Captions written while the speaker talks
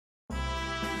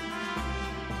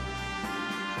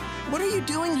What are you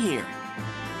doing here?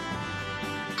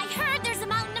 I heard there's a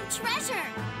mountain of treasure.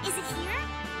 Is it here?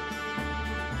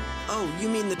 Oh, you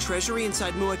mean the treasury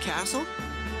inside Muah Castle?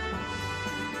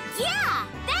 Yeah,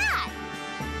 that!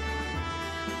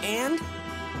 And?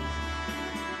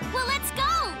 Well, let's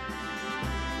go!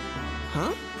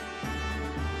 Huh?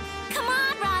 Come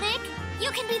on, Roddick!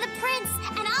 You can be the prince,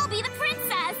 and I'll be the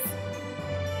princess!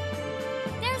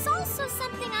 There's also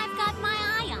something I've got my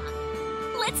eye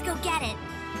on. Let's go get it.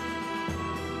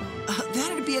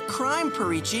 That'd be a crime,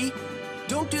 Pericci.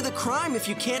 Don't do the crime if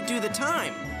you can't do the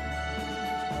time.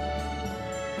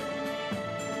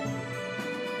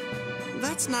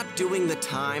 That's not doing the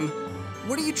time.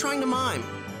 What are you trying to mime?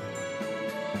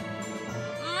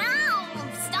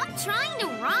 Ow! Stop trying to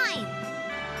rhyme.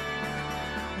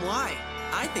 Why?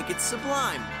 I think it's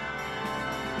sublime.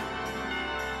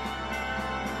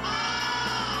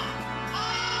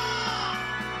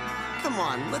 Come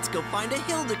on, let's go find a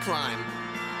hill to climb.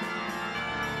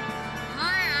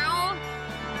 Ow!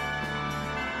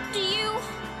 Do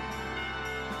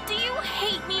you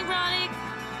hate me, Roddick?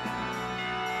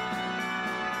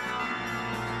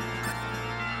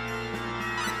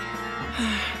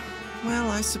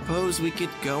 Well, I suppose we could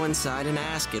go inside and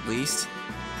ask at least.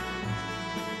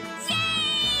 Yay!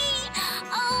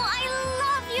 Oh, I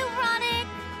love you, Roddick!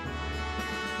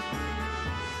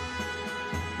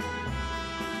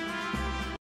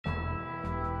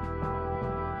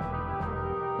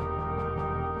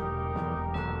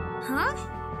 Huh?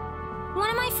 One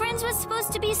of my friends was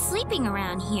supposed to be sleeping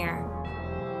around here.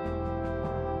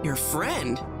 Your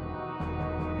friend?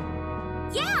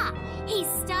 Yeah! He's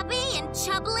stubby and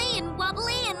chubbly and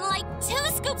wobbly and like 2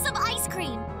 scoops of ice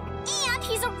cream. And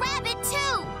he's a rabbit,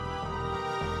 too!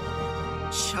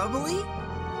 Chubbly?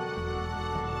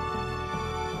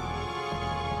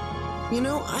 You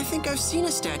know, I think I've seen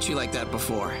a statue like that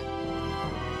before.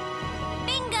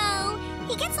 Bingo!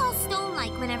 He gets all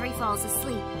stone-like whenever he falls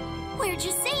asleep. Where'd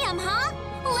you see him, huh?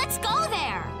 Let's go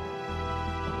there!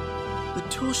 The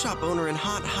tool shop owner in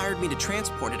Haute hired me to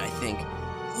transport it, I think.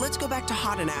 Let's go back to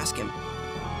Haute and ask him.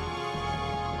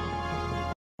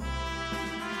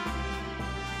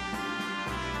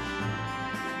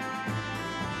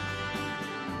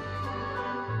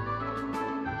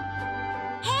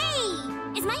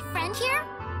 Hey! Is my friend here?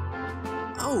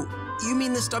 Oh, you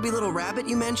mean the stubby little rabbit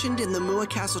you mentioned in the Muah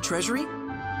Castle Treasury?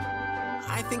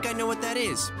 I think I know what that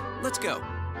is. Let's go.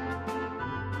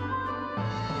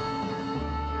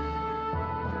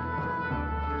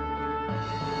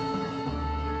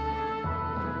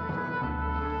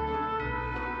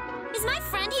 Is my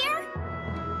friend here?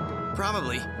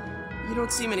 Probably. You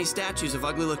don't see many statues of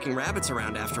ugly-looking rabbits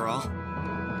around, after all.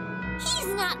 He's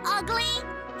not ugly.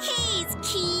 He's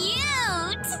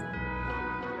cute.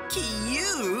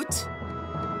 Cute?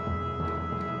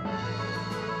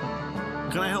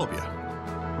 Can I help you?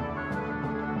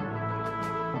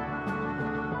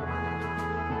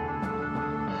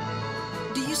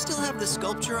 Do you still have the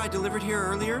sculpture I delivered here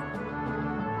earlier?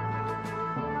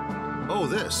 Oh,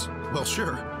 this? Well,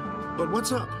 sure. But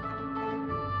what's up?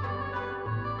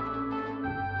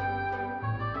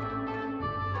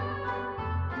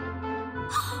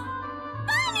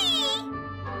 Bunny!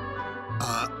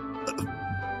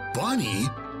 Bunny?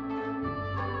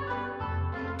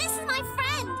 This is my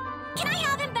friend. Can I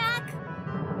have him back?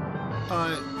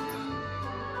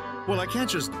 Well, I can't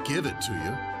just give it to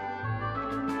you.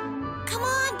 Come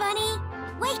on, Bunny.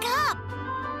 Wake up.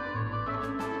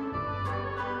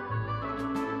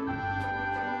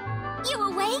 You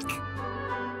awake?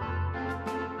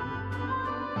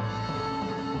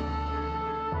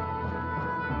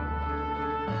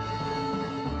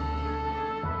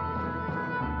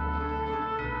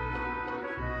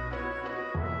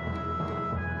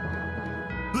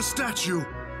 The statue!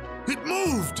 It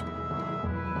moved!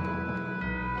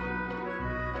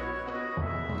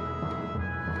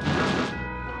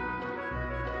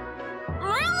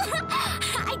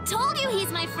 I told you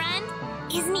he's my friend.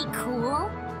 Isn't he cool?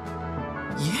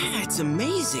 Yeah, it's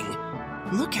amazing.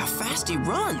 Look how fast he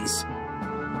runs.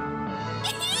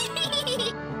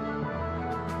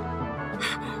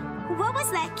 What was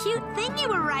that cute thing you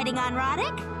were riding on,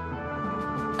 Roddick?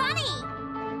 Bunny!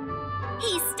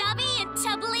 He's stubby and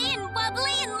chubbly and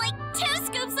wobbly and like 2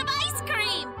 scoops of ice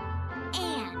cream!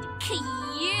 And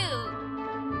cute!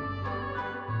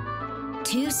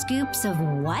 2 scoops of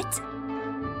what?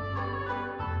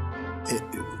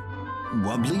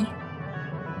 Wobbly?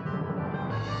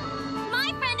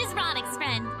 My friend is Roddick's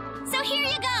friend, so here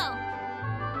you go!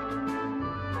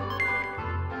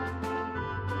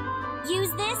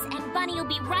 Use this and Bunny will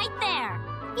be right there.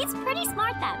 He's pretty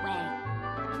smart that way.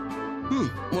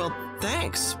 Well,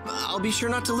 thanks. I'll be sure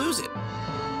not to lose it.